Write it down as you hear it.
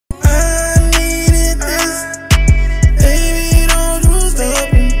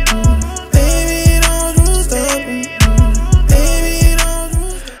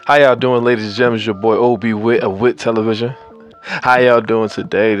How y'all doing, ladies and gentlemen? It's your boy OB Witt of Witt Television. How y'all doing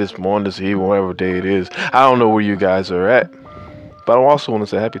today, this morning, this evening, whatever day it is? I don't know where you guys are at, but I also want to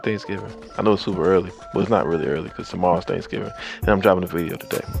say Happy Thanksgiving. I know it's super early, but it's not really early because tomorrow's Thanksgiving, and I'm dropping a video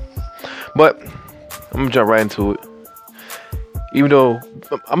today. But I'm going to jump right into it. Even though,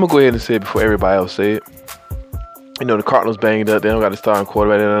 I'm going to go ahead and say it before everybody else say it. You know, the Cardinals banged up. They don't got the starting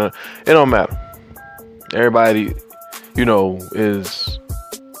quarterback. It don't matter. Everybody, you know, is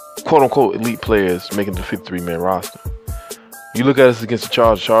quote-unquote elite players making the 53-man roster. You look at us against the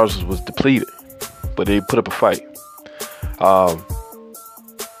Chargers. Chargers was depleted, but they put up a fight. I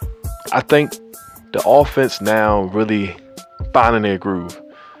think the offense now really finding their groove.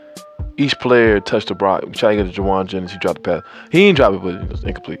 Each player touched the block. We try to get to Jawan Jennings. He dropped the pass. He didn't drop it, but it was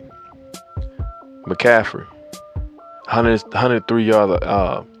incomplete. McCaffrey, 103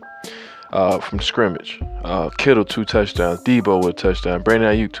 yards from scrimmage. Kittle, 2 touchdowns. Debo with a touchdown.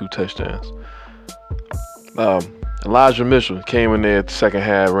 Brandon Ayuk, 2 touchdowns. Elijah Mitchell came in there at the second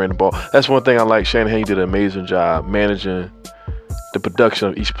half, ran the ball. That's one thing I like. Shanahan did an amazing job managing the production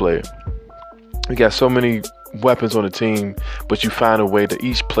of each player. We got so many weapons on the team, but you find a way that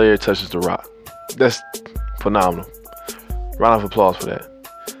each player touches the rock. That's phenomenal. Round of applause for that.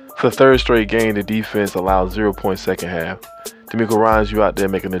 For the third straight game, the defense allowed 0 points second half. D'Amico Ryans, you out there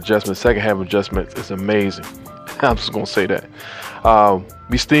making adjustments. Second half adjustment is amazing. I'm just going to say that.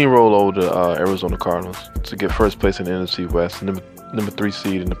 We steamrolled over the Arizona Cardinals to get first place in the NFC West, number 3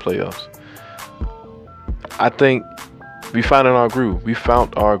 seed in the playoffs. I think we found our groove. We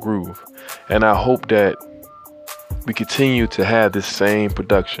found our groove. And I hope that we continue to have this same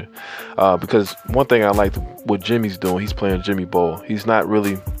production. Because one thing I like what Jimmy's doing, he's playing Jimmy ball. He's not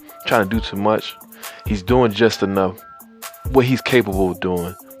really trying to do too much. He's doing just enough what he's capable of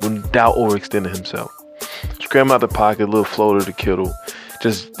doing without overextending himself. Scram out the pocket, a little floater to Kittle.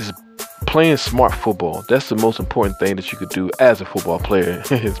 Just playing smart football. That's the most important thing that you could do as a football player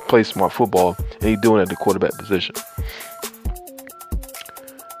is play smart football, and he's doing it at the quarterback position.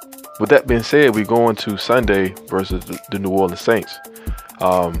 With that being said, we're going to Sunday versus the New Orleans Saints.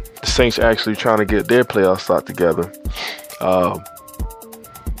 The Saints actually trying to get their playoff slot together.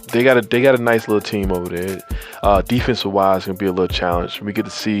 They got a nice little team over there. Defensive wise, it's gonna be a little challenge. We get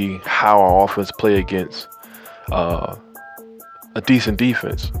to see how our offense play against a decent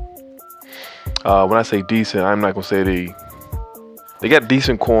defense. When I say decent, I'm not gonna say they got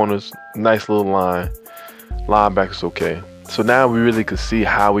decent corners, nice little line, linebackers okay. So now we really could see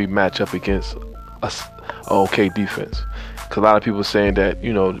how we match up against a okay defense. Because a lot of people are saying that,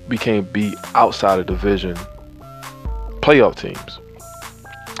 you know, we can't beat outside of division playoff teams.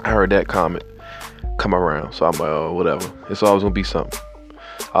 I heard that comment come around, so I'm like, oh, whatever. It's always gonna be something.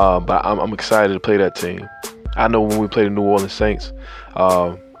 But I'm excited to play that team. I know when we play the New Orleans Saints,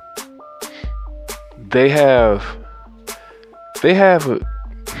 they have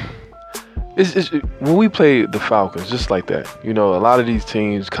when we play the Falcons, just like that. You know, a lot of these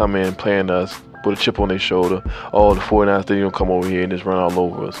teams come in playing us with a chip on their shoulder. Oh, the 49ers, they don't come over here and just run all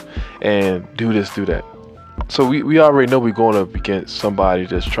over us and do this, do that. So we already know we're going up against somebody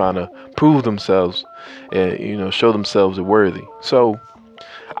that's trying to prove themselves and, you know, show themselves worthy. So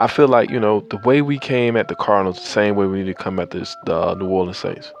I feel like, you know, the way we came at the Cardinals, the same way we need to come at the New Orleans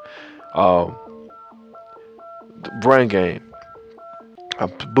Saints. The run game,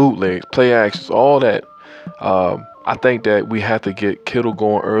 bootlegs, play actions, all that. I think that we have to get Kittle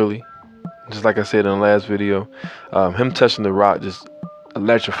going early. Just like I said in the last video, him touching the rock just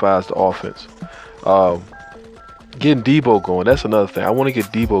electrifies the offense. Getting Debo going, that's another thing. I want to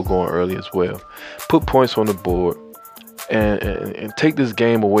get Debo going early as well. Put points on the board and take this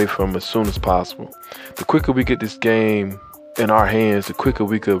game away from him as soon as possible. The quicker we get this game in our hands, the quicker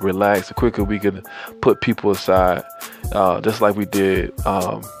we could relax, the quicker we could put people aside, just like we did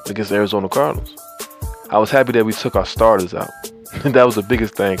against the Arizona Cardinals. I was happy that we took our starters out. That was the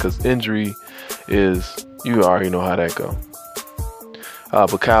biggest thing, because injury is, you already know how that go.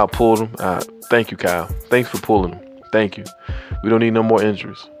 But Kyle pulled him. Thank you, Kyle. Thanks for pulling him. Thank you. We don't need no more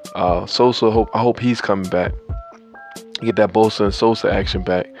injuries. Sosa, I hope he's coming back. Get that Bosa and Sosa action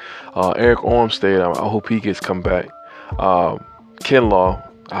back. Eric Armstead, I hope he gets come back. Kinlaw,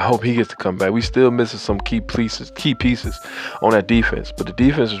 I hope he gets to come back. We still missing some key pieces on that defense, but the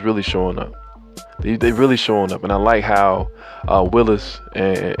defense is really showing up. They really showing up, and I like how Willis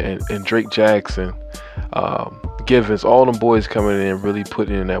and Drake Jackson, Givens, all them boys coming in really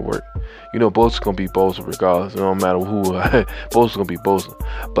putting in that work. You know, Bosa's gonna be Bosa regardless. It don't matter who. Bosa's gonna be Bosa.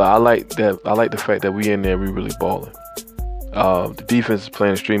 But I like that. I like the fact that we in there. We really balling. The defense is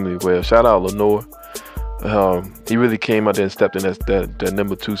playing extremely well. Shout out Lenore. He really came out there and stepped in that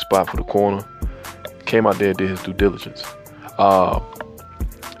number 2 spot for the corner. Came out there and did his due diligence.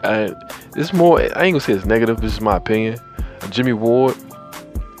 And it's more, I ain't gonna say it's negative, this is my opinion. Jimmy Ward,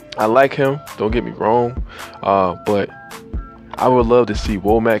 I like him, don't get me wrong, but I would love to see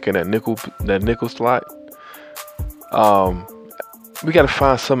Womack in that nickel slot. We got to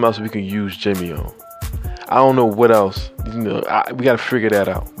find something else we can use Jimmy on. I don't know what else. We got to figure that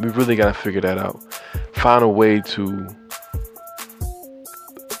out. We really got to figure that out. Find a way to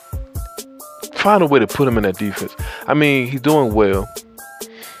put him in that defense. I mean, he's doing well,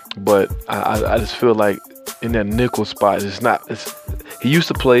 but I just feel like in that nickel spot, he used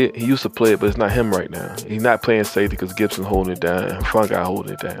to play it, but it's not him right now. He's not playing safety because Gibson's holding it down and Fungi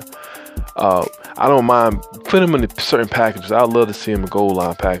holding it down. I don't mind putting him in certain packages. I'd love to see him in goal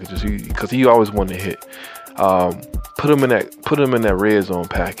line packages because he always wanted to hit. Put him in that red zone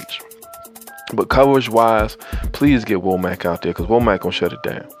package. But coverage wise, please get Womack out there because Womack gonna shut it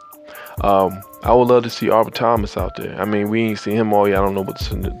down. I would love to see Arbor Thomas out there. I mean, we ain't seen him all year. I don't know what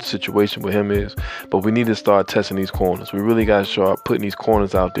the situation with him is, but we need to start testing these corners. We really got to start putting these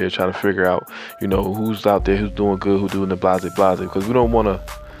corners out there, trying to figure out, who's out there, who's doing good, who's doing the blase, because we don't want to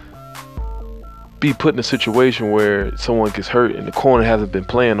be put in a situation where someone gets hurt and the corner hasn't been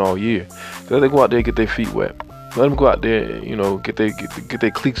playing all year. Let them go out there and get their feet wet. Let them go out there and, get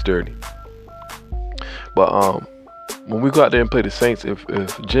their cleats dirty. But when we go out there and play the Saints, if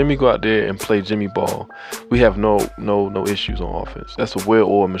Jimmy go out there and play Jimmy ball, we have no issues on offense. That's a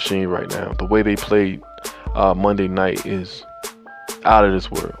well-oiled machine right now. The way they played Monday night is out of this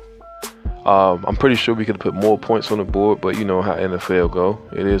world. I'm pretty sure we could have put more points on the board, but you know how NFL go.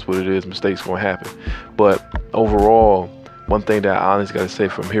 It is what it is. Mistakes gonna happen. But overall, one thing that I honestly got to say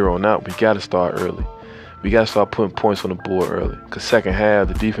from here on out, we got to start early. We got to start putting points on the board early. Because second half,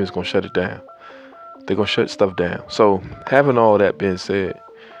 the defense gonna shut it down. They're going to shut stuff down. So, having all that being said,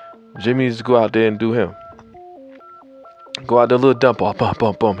 Jimmy needs to go out there and do him. Go out there, little dump off,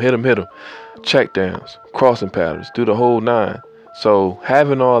 bump, hit him. Check downs, crossing patterns, do the whole 9. So,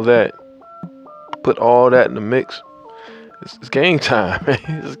 having all that, put all that in the mix, it's game time, man.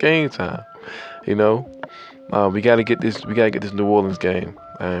 It's game time. We got to get this New Orleans game.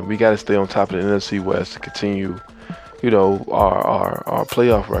 And we got to stay on top of the NFC West to continue, our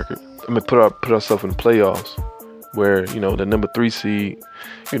playoff record. Put ourselves in the playoffs where, the number 3 seed,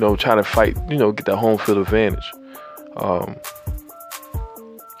 trying to fight, get that home field advantage.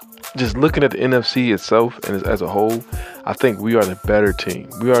 Just looking at the NFC itself and as a whole, I think we are the better team.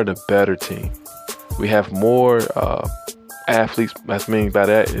 We have more athletes. What I mean by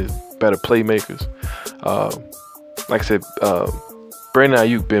that is better playmakers. Like I said, Brandon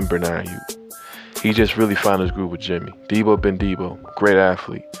Ayuk been Brandon Ayuk. He just really found his groove with Jimmy. Debo been Debo, great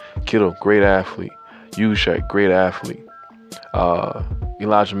athlete. Kittle, great athlete. Ushak, great athlete.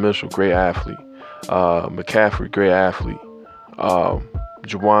 Elijah Mitchell, great athlete. McCaffrey, great athlete.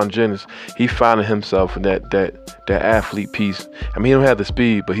 Jawan Jennings, he found himself in that athlete piece. I mean, he don't have the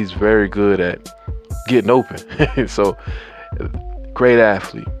speed, but he's very good at getting open. So, great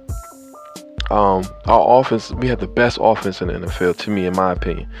athlete. Our offense, we have the best offense in the NFL, to me, in my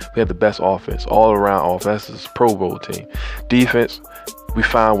opinion. We have the best offense, all around offense. This is a Pro Bowl team. Defense, we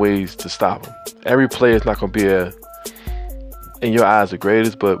find ways to stop them. Every player is not going to be in your eyes, the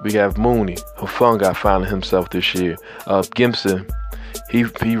greatest, but we have Mooney, Hufanga finding himself this year. Gibson, he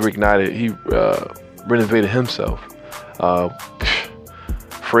renovated himself.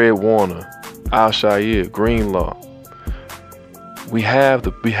 Fred Warner, Al-Shaair, Greenlaw. We have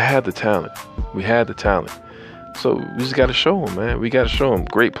the talent. We had the talent. So we just got to show them, man. We got to show them.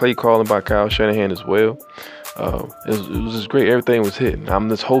 Great play calling by Kyle Shanahan as well. It was just great. Everything was hitting. I'm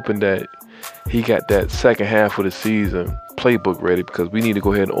just hoping that he got that second half of the season playbook ready because we need to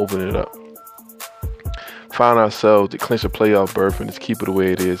go ahead and open it up. Find ourselves to clinch a playoff berth and just keep it the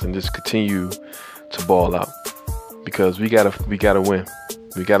way it is and just continue to ball out because we gotta win.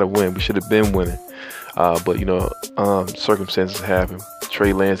 We gotta win. We should have been winning. But circumstances happen.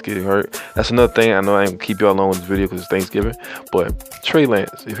 Trey Lance getting hurt. That's another thing. I know I ain't gonna keep y'all along with this video because it's Thanksgiving. But Trey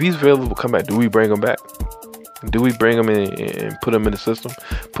Lance, if he's available, come back. Do we bring him back? Do we bring him in and put him in the system?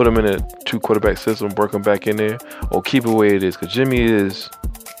 Put him in a 2-quarterback system, work him back in there, or keep it the way it is? Because Jimmy is,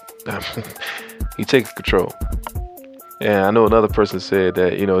 he takes control. And I know another person said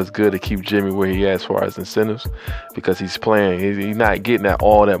that, it's good to keep Jimmy where he is as far as incentives because he's playing. He's not getting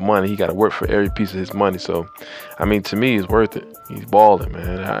all that money. He got to work for every piece of his money. So, I mean, to me, it's worth it. He's balling,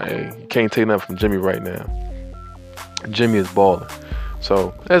 man. You can't take nothing from Jimmy right now. Jimmy is balling.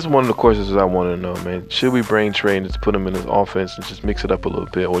 So, that's one of the questions I want to know, man. Should we bring Trey and just put him in his offense and just mix it up a little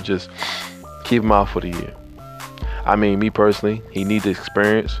bit or just keep him out for the year. I mean, me personally, he needs the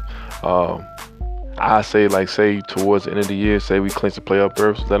experience. I say towards the end of the year, say we clinch the playoff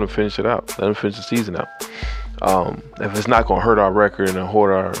berths, let him finish it out. Let him finish the season out. If it's not gonna hurt our record and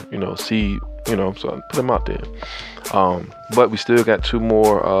hurt our, seed, so put him out there. But we still got 2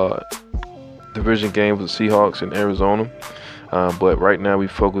 more division games with Seahawks and Arizona. But right now we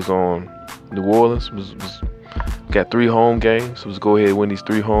focus on New Orleans. We got 3 home games. So let's go ahead and win these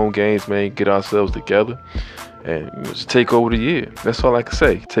 3 home games, man. Get ourselves together and just take over the year. That's all I can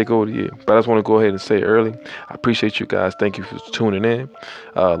say. Take over the year. But I just want to go ahead and say early, I appreciate you guys. Thank you for tuning in.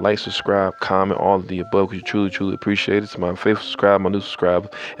 Like, subscribe, comment, all of the above, because you truly, truly appreciate it. To my faithful subscribers, my new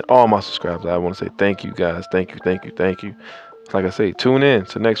subscribers, and all my subscribers, I want to say thank you, guys. Thank you, thank you, thank you. Like I say, tune in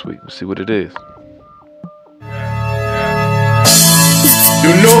to next week. We'll see what it is.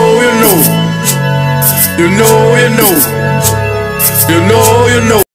 You know.